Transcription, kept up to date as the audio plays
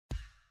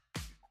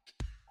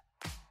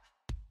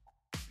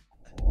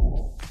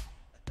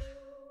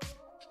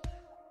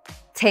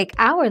Take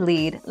our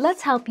lead,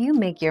 let's help you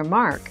make your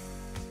mark.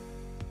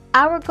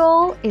 Our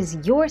goal is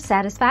your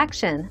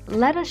satisfaction.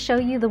 Let us show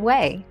you the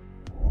way.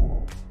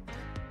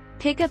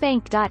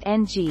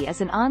 piggybank.ng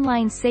is an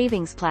online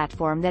savings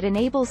platform that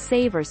enables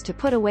savers to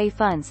put away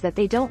funds that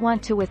they don't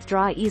want to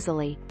withdraw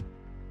easily.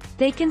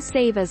 They can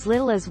save as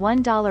little as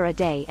 $1 a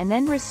day and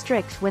then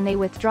restrict when they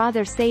withdraw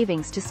their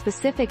savings to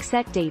specific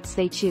set dates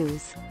they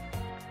choose.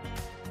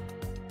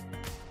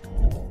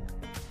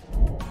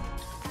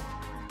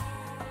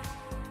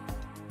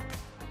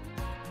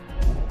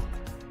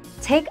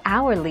 Take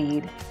our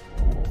lead.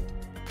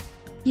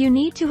 You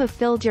need to have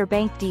filled your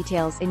bank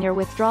details in your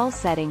withdrawal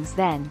settings,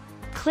 then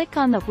click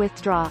on the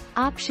Withdraw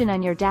option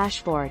on your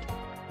dashboard.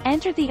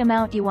 Enter the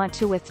amount you want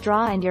to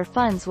withdraw and your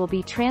funds will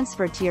be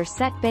transferred to your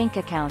set bank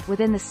account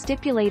within the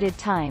stipulated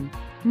time,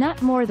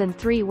 not more than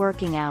 3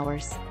 working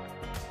hours.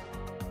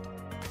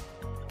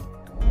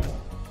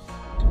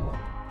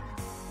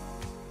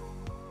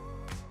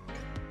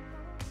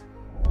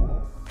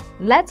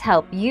 Let's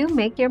help you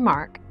make your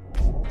mark.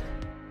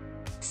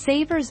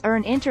 Savers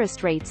earn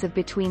interest rates of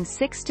between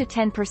 6 to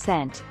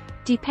 10%,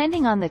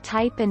 depending on the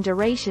type and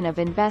duration of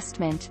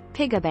investment.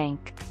 PiggyBank.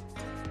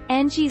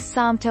 NG's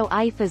Somto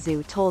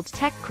Ifazu told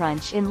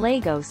TechCrunch in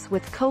Lagos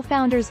with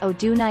co-founders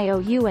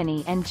Odunayo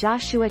Uwani and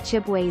Joshua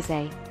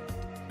Chibweze.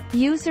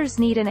 Users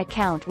need an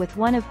account with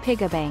one of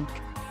PiggyBank,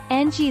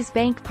 NG's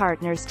bank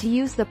partners to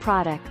use the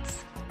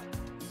products.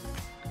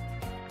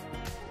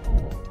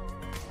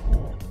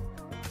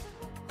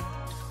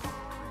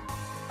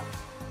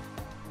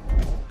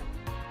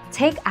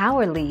 Take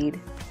our lead.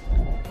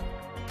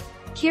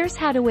 Here's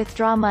how to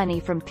withdraw money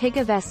from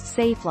PiggyVest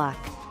Safelock.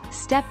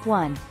 Step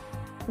 1.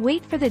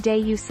 Wait for the day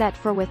you set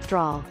for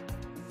withdrawal.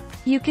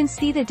 You can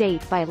see the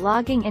date by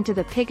logging into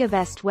the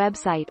PiggyVest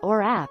website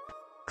or app.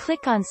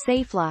 Click on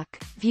Safelock,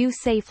 View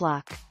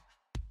Safelock.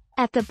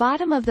 At the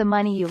bottom of the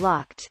money you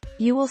locked,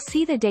 you will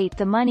see the date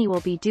the money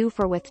will be due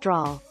for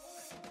withdrawal.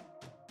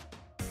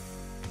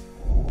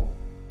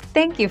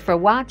 Thank you for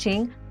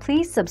watching.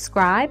 Please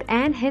subscribe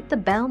and hit the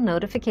bell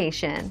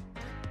notification.